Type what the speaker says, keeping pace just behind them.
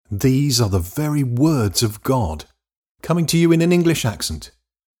These are the very words of God, coming to you in an English accent.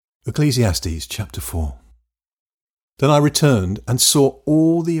 Ecclesiastes chapter 4. Then I returned and saw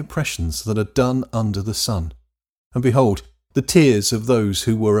all the oppressions that are done under the sun, and behold, the tears of those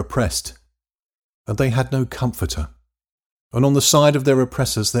who were oppressed, and they had no comforter. And on the side of their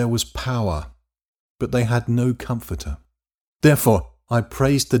oppressors there was power, but they had no comforter. Therefore I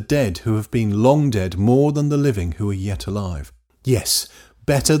praised the dead who have been long dead more than the living who are yet alive. Yes,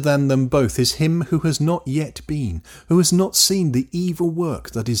 better than them both is him who has not yet been, who has not seen the evil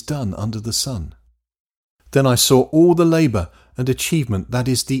work that is done under the sun. Then I saw all the labour and achievement that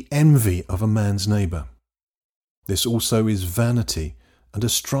is the envy of a man's neighbour. This also is vanity and a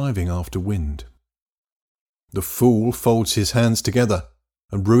striving after wind. The fool folds his hands together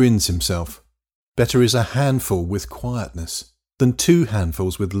and ruins himself. Better is a handful with quietness than 2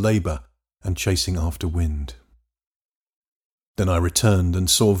 handfuls with labour and chasing after wind. Then I returned and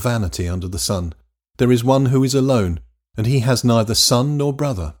saw vanity under the sun. There is one who is alone, and he has neither son nor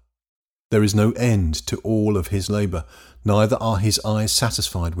brother. There is no end to all of his labour, neither are his eyes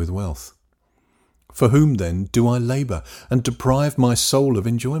satisfied with wealth. For whom then do I labour, and deprive my soul of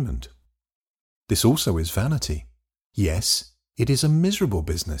enjoyment? This also is vanity. Yes, it is a miserable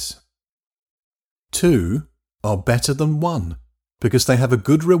business. 2 are better than 1, because they have a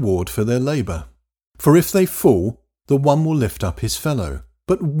good reward for their labour. For if they fall, the one will lift up his fellow.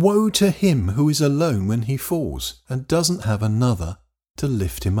 But woe to him who is alone when he falls, and doesn't have another to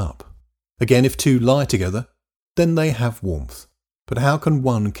lift him up. Again, if 2 lie together, then they have warmth. But how can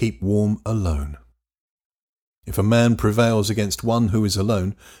one keep warm alone? If a man prevails against one who is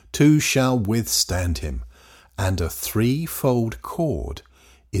alone, 2 shall withstand him, and a 3-fold cord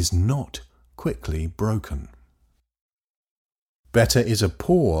is not quickly broken. Better is a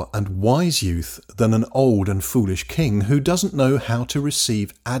poor and wise youth than an old and foolish king who doesn't know how to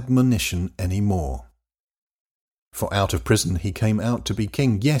receive admonition any more. For out of prison he came out to be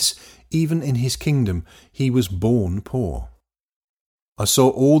king. Yes, even in his kingdom he was born poor. I saw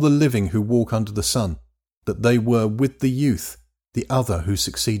all the living who walk under the sun, that they were with the youth, the other who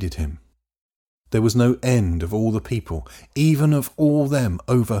succeeded him. There was no end of all the people, even of all them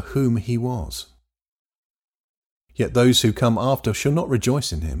over whom he was. Yet those who come after shall not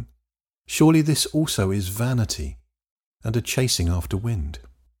rejoice in him. Surely this also is vanity, and a chasing after wind.